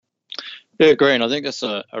Yeah, agree. And I think that's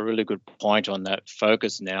a really good point on that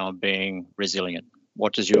focus now on being resilient.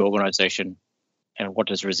 What does your organization and what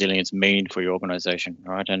does resilience mean for your organization,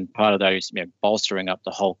 right? And part of that is bolstering up the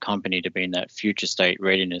whole company to be in that future state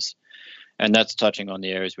readiness. And that's touching on the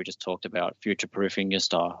areas we just talked about, future-proofing your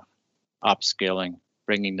staff, upskilling,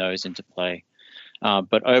 bringing those into play.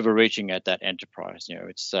 But overreaching at that enterprise,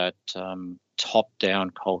 it's that top-down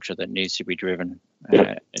culture that needs to be driven.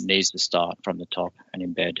 It needs to start from the top and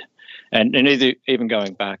embed. And even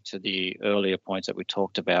going back to the earlier points that we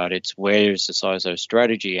talked about, it's where is the CISO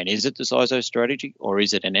strategy, and is it the CISO strategy, or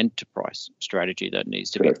is it an enterprise strategy that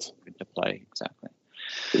needs to be put into play? Exactly.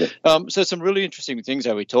 Yeah. So some really interesting things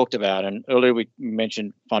that we talked about, and earlier we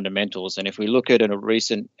mentioned fundamentals, and if we look at a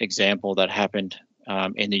recent example that happened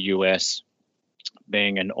in the US,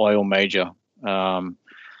 being an oil major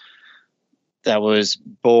that was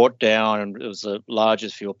brought down, and it was the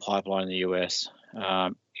largest fuel pipeline in the US.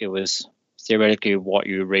 It was theoretically what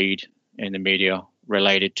you read in the media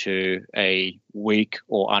related to a weak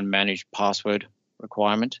or unmanaged password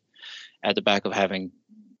requirement at the back of having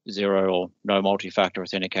zero or no multi-factor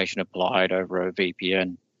authentication applied over a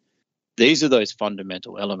VPN. These are those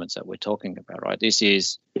fundamental elements that we're talking about, right? This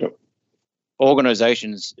is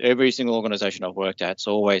organizations, every single organization I've worked at, it's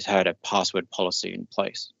always had a password policy in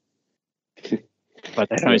place. But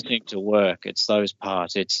they don't seem to work. It's those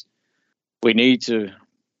parts. We need to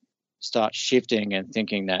start shifting and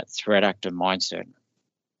thinking that threat actor mindset.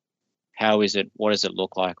 How is it? What does it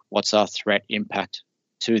look like? What's our threat impact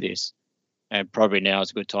to this? And probably now is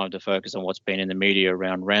a good time to focus on what's been in the media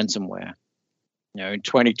around ransomware. In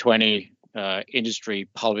 2020, industry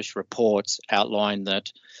published reports outlined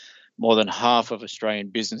that more than half of Australian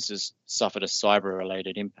businesses suffered a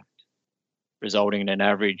cyber-related impact, resulting in an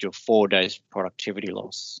average of 4 days productivity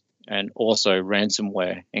loss. And also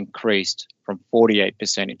ransomware increased from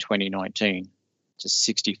 48% in 2019 to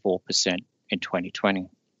 64% in 2020.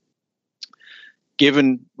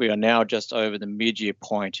 Given we are now just over the mid-year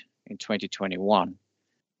point in 2021,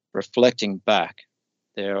 reflecting back,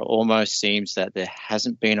 there almost seems that there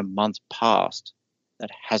hasn't been a month past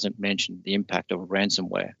that hasn't mentioned the impact of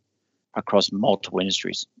ransomware across multiple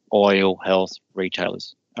industries, oil, health,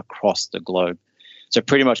 retailers across the globe. So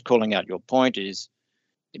pretty much calling out your point is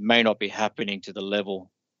it may not be happening to the level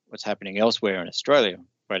what's happening elsewhere in Australia,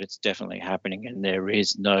 but it's definitely happening, and there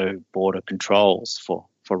is no border controls for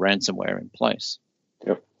ransomware in place.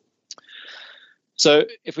 Yep. So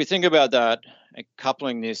if we think about that and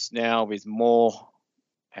coupling this now with more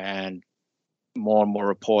and more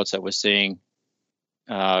reports that we're seeing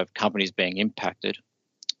of companies being impacted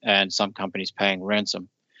and some companies paying ransom,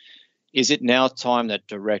 is it now time that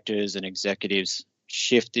directors and executives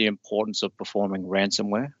shift the importance of performing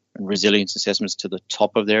ransomware and resilience assessments to the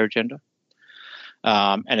top of their agenda,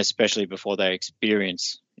 and especially before they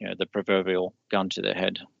experience, the proverbial gun to their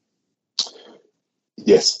head?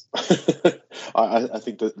 Yes, I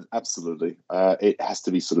think that absolutely. It has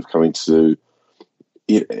to be sort of coming to.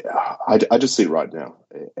 I just see it right now,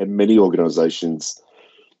 and many organisations.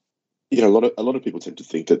 A lot of people tend to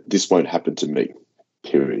think that this won't happen to me.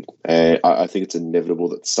 Period. And I think it's inevitable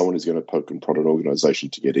that someone is going to poke and prod an organisation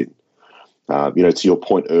to get in. To your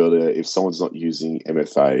point earlier, if someone's not using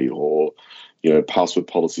MFA or, password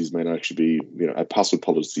policies may not actually be, a password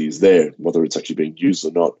policy is there, whether it's actually being used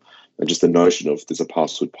or not. And just the notion of there's a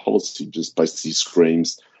password policy just basically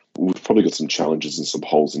screams, we've probably got some challenges and some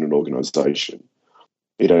holes in an organisation.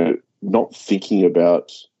 Not thinking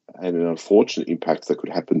about an unfortunate impact that could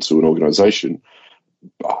happen to an organisation,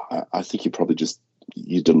 I think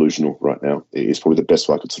you're delusional right now. It's probably the best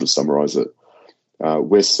way I could sort of summarise it.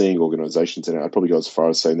 We're seeing organisations, and I'd probably go as far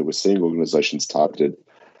as saying that we're seeing organisations targeted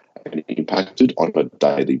and impacted on a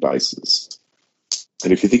daily basis.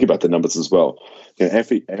 And if you think about the numbers as well,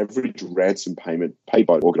 average ransom payment paid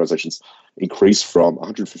by organisations increased from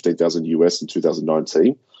 $115,000 US in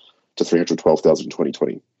 2019 to $312,000 in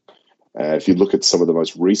 2020. If you look at some of the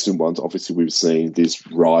most recent ones, obviously we've seen this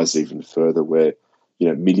rise even further where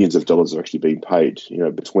millions of dollars are actually being paid.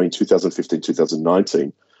 Between 2015 and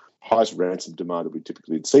 2019, highest ransom demand that we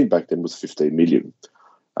typically had seen back then was $15 million.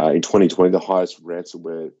 In 2020, the highest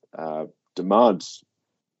ransomware demand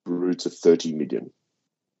grew to $30 million.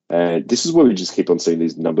 And this is where we just keep on seeing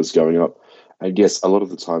these numbers going up. And yes, a lot of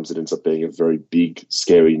the times it ends up being a very big,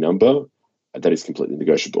 scary number that is completely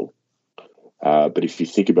negotiable. But if you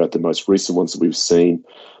think about the most recent ones that we've seen,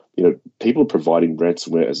 people are providing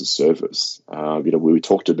ransomware as a service. We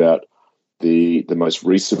talked about the most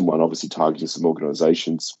recent one, obviously targeting some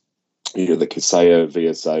organizations, the Kaseya,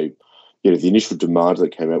 VSA. The initial demand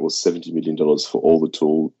that came out was $70 million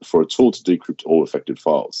for a tool to decrypt all affected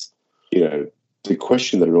files. The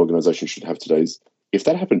question that an organization should have today is, if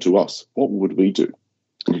that happened to us, what would we do?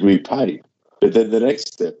 Would we pay? But then the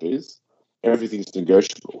next step is everything's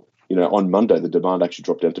negotiable. On Monday, the demand actually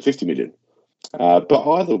dropped down to 50 million. But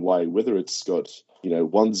either way, whether it's got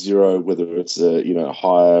 1-0, whether it's a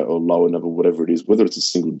higher or lower number, whatever it is, whether it's a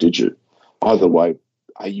single digit, either way,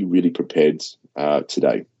 are you really prepared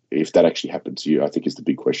today? If that actually happened to you, I think is the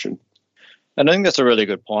big question. And I think that's a really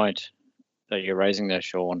good point that you're raising there,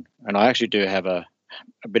 Sean. And I actually do have a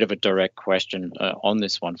bit of a direct question on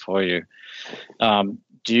this one for you.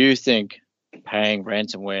 Do you think paying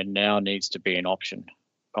ransomware now needs to be an option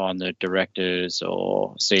on the directors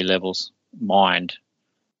or C-levels mind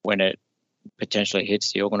when it potentially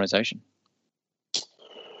hits the organization?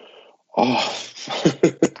 I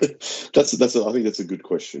think that's a good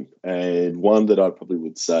question, and one that I probably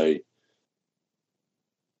would say.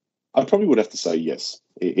 I probably would have to say yes.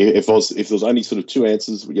 If there was only sort of two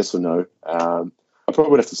answers, yes or no, I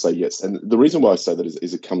probably would have to say yes. And the reason why I say that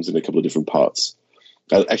is it comes in a couple of different parts.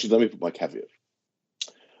 Actually, let me put my caveat.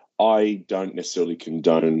 I don't necessarily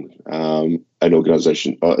condone an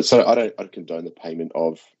organization. So I don't condone the payment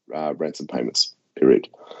of ransom payments, period.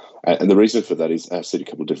 And the reason for that is, I've said a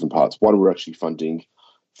couple of different parts. One, we're actually funding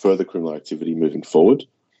further criminal activity moving forward.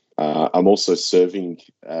 I'm also serving,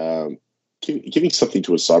 giving something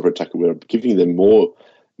to a cyber attacker, where I'm giving them more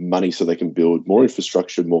money so they can build more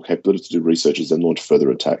infrastructure, more capability to do researches and launch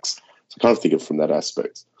further attacks. So I kind of think of it from that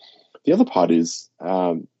aspect. The other part is,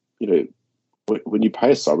 when you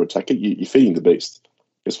pay a cyber attacker, you're feeding the beast.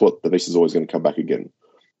 Guess what? The beast is always going to come back again.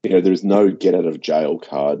 There is no get out of jail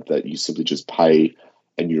card that you simply just pay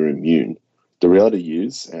and you're immune. The reality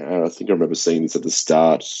is, and I think I remember seeing this at the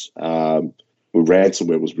start, where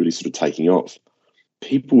ransomware was really sort of taking off,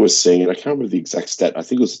 people were seeing, and I can't remember the exact stat, I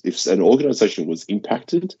think it was, if an organization was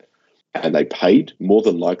impacted and they paid, more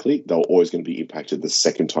than likely, they were always going to be impacted the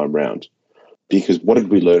second time round. Because what did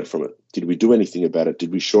we learn from it? Did we do anything about it?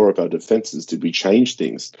 Did we shore up our defenses? Did we change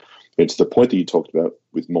things? And to the point that you talked about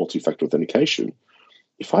with multi-factor authentication,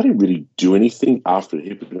 if I didn't really do anything after it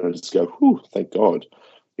hit, I just go, whew, thank God,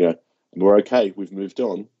 we're okay, we've moved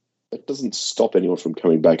on. That doesn't stop anyone from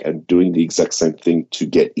coming back and doing the exact same thing to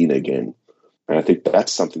get in again. And I think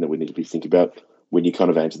that's something that we need to be thinking about when you kind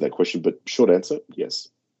of answer that question. But short answer, yes.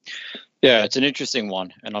 Yeah, it's an interesting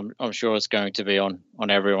one, and I'm sure it's going to be on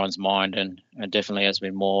everyone's mind, and definitely as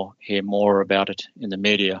we hear more about it in the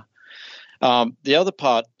media. The other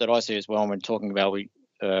part that I see as well when talking about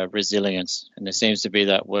resilience, and there seems to be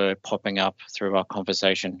that word popping up through our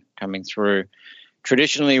conversation coming through.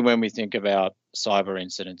 Traditionally, when we think about cyber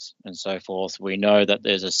incidents and so forth, we know that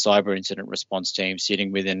there's a cyber incident response team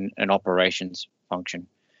sitting within an operations function.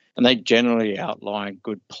 And they generally outline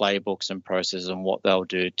good playbooks and processes on what they'll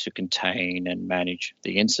do to contain and manage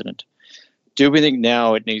the incident. Do we think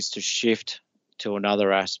now it needs to shift to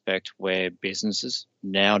another aspect where businesses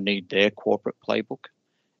now need their corporate playbook,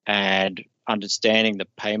 and understanding the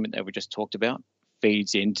payment that we just talked about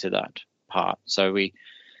feeds into that part? So we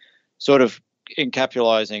sort of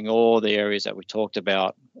encapsulating all the areas that we talked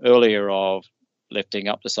about earlier of lifting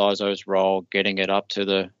up the CISO's role, getting it up to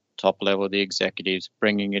the top level of the executives,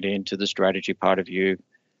 bringing it into the strategy part of you,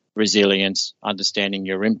 resilience, understanding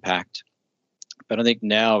your impact. But I think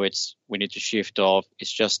now we need to shift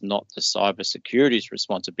it's just not the cybersecurity's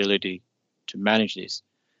responsibility to manage this.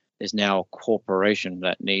 There's now a corporation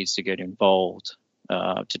that needs to get involved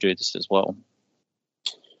to do this as well.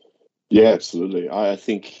 Yeah, absolutely. I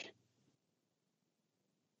think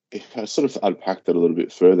if I sort of unpack that a little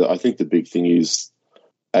bit further, I think the big thing is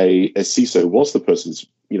a CISO, whilst the person's,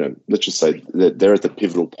 let's just say that they're at the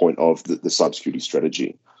pivotal point of the cybersecurity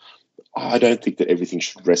strategy, I don't think that everything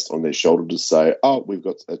should rest on their shoulder to say, oh, we've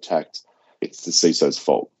got attacked, it's the CISO's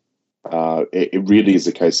fault. It really is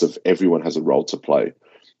a case of everyone has a role to play.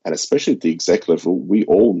 And especially at the exec level, we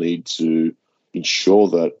all need to ensure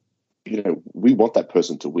that, we want that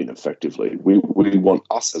person to win effectively. We want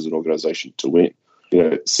us as an organization to win.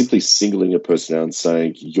 Simply singling a person out and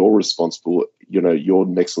saying, you're responsible, you're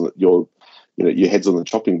next on your head's on the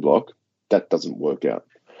chopping block, that doesn't work out.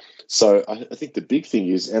 So I think the big thing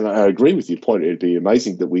is, and I agree with your point, it'd be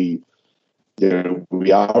amazing that we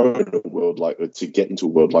are in a world to get into a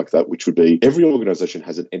world like that, which would be every organization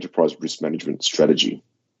has an enterprise risk management strategy.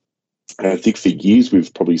 And I think for years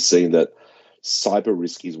we've probably seen that cyber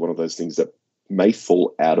risk is one of those things that may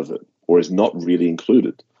fall out of it or is not really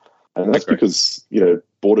included. And that's because,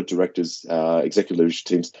 board of directors, executive leadership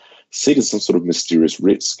teams see it as some sort of mysterious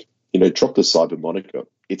risk. Drop the cyber moniker.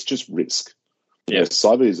 It's just risk. Yeah.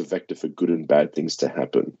 Cyber is a vector for good and bad things to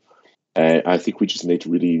happen. And I think we just need to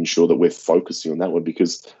really ensure that we're focusing on that one,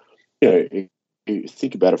 because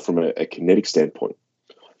think about it from a kinetic standpoint.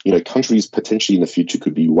 Countries potentially in the future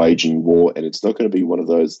could be waging war, and it's not going to be one of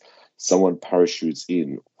those someone parachutes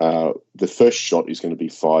in. The first shot is going to be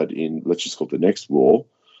fired in, let's just call it the next war.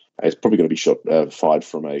 It's probably going to be fired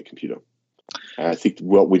from a computer. I think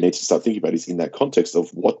what we need to start thinking about is in that context of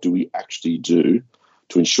what do we actually do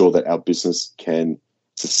to ensure that our business can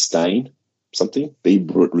sustain something, be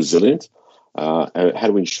resilient, and how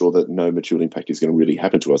do we ensure that no material impact is going to really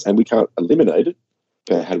happen to us? And we can't eliminate it,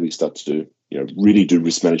 but how do we start to really do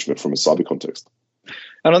risk management from a cyber context?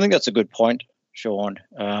 And I think that's a good point, Sean.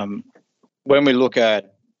 When we look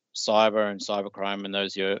at cyber and cybercrime and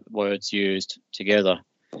those words used together,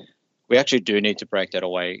 we actually do need to break that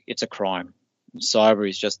away. It's a crime. Cyber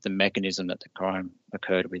is just the mechanism that the crime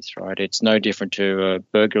occurred with, right? It's no different to a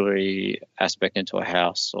burglary aspect into a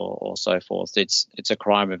house or so forth. It's a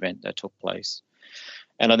crime event that took place.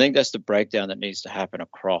 And I think that's the breakdown that needs to happen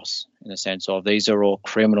across, in the sense of these are all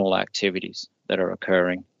criminal activities that are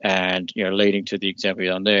occurring, and leading to the example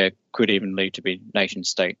on there could even lead to be nation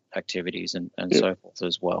state activities and so forth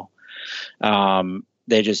as well.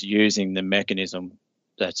 They're just using the mechanism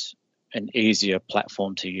that's an easier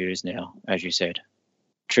platform to use now, as you said.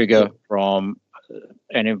 Trigger from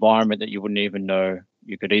an environment that you wouldn't even know.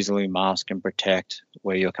 You could easily mask and protect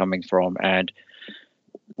where you're coming from and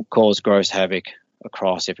cause gross havoc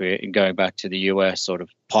across. If we're going back to the US sort of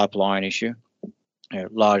pipeline issue,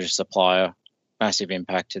 largest supplier, massive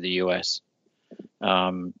impact to the US,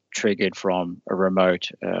 triggered from a remote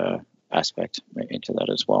aspect into that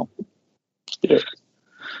as well. Yeah.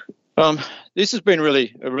 This has been a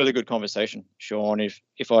really good conversation, Sean.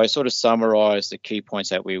 If I sort of summarize the key points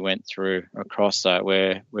that we went through across that,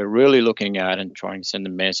 we're really looking at and trying to send the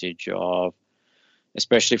message of,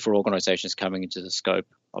 especially for organizations coming into the scope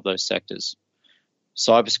of those sectors,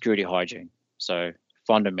 cybersecurity hygiene. So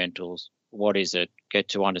fundamentals, what is it? Get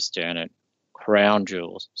to understand it. Crown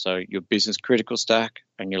jewels, so your business critical stack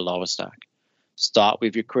and your lower stack. Start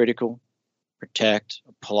with your critical, protect,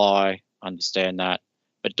 apply, understand that,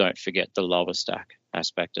 but don't forget the lower stack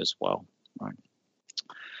aspect as well. Right?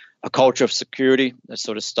 A culture of security that's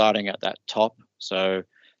sort of starting at that top. So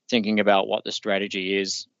thinking about what the strategy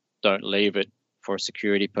is, don't leave it for a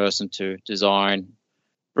security person to design,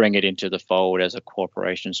 bring it into the fold as a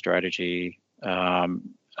corporation strategy,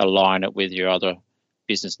 align it with your other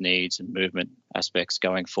business needs and movement aspects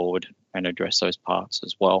going forward and address those parts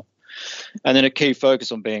as well. And then a key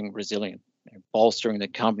focus on being resilient, bolstering the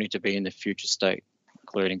company to be in the future state,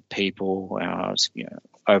 including people,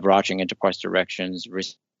 overarching enterprise directions,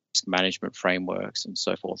 risk management frameworks, and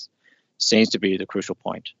so forth, seems to be the crucial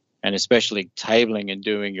point. And especially tabling and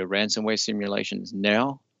doing your ransomware simulations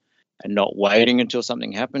now and not waiting until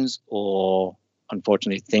something happens or,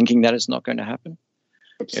 unfortunately, thinking that it's not going to happen.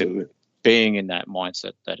 Absolutely. Being in that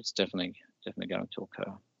mindset that it's definitely going to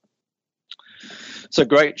occur. So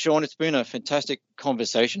great, Sean. It's been a fantastic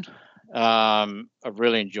conversation. I've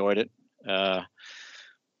really enjoyed it.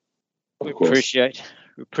 We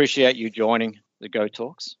appreciate you joining the Go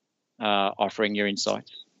Talks, offering your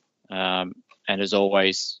insights, and as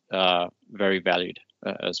always, very valued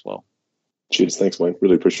as well. Cheers. Thanks, Wayne.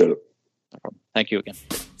 Really appreciate it. No problem. Thank you again.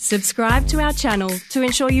 Subscribe to our channel to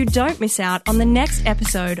ensure you don't miss out on the next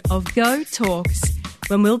episode of Go Talks,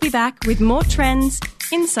 when we'll be back with more trends,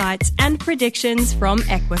 insights, and predictions from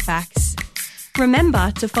Equifax.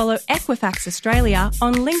 Remember to follow Equifax Australia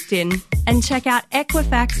on LinkedIn and check out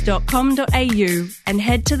equifax.com.au and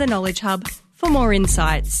head to the Knowledge Hub for more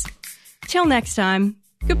insights. Till next time,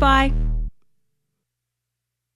 goodbye.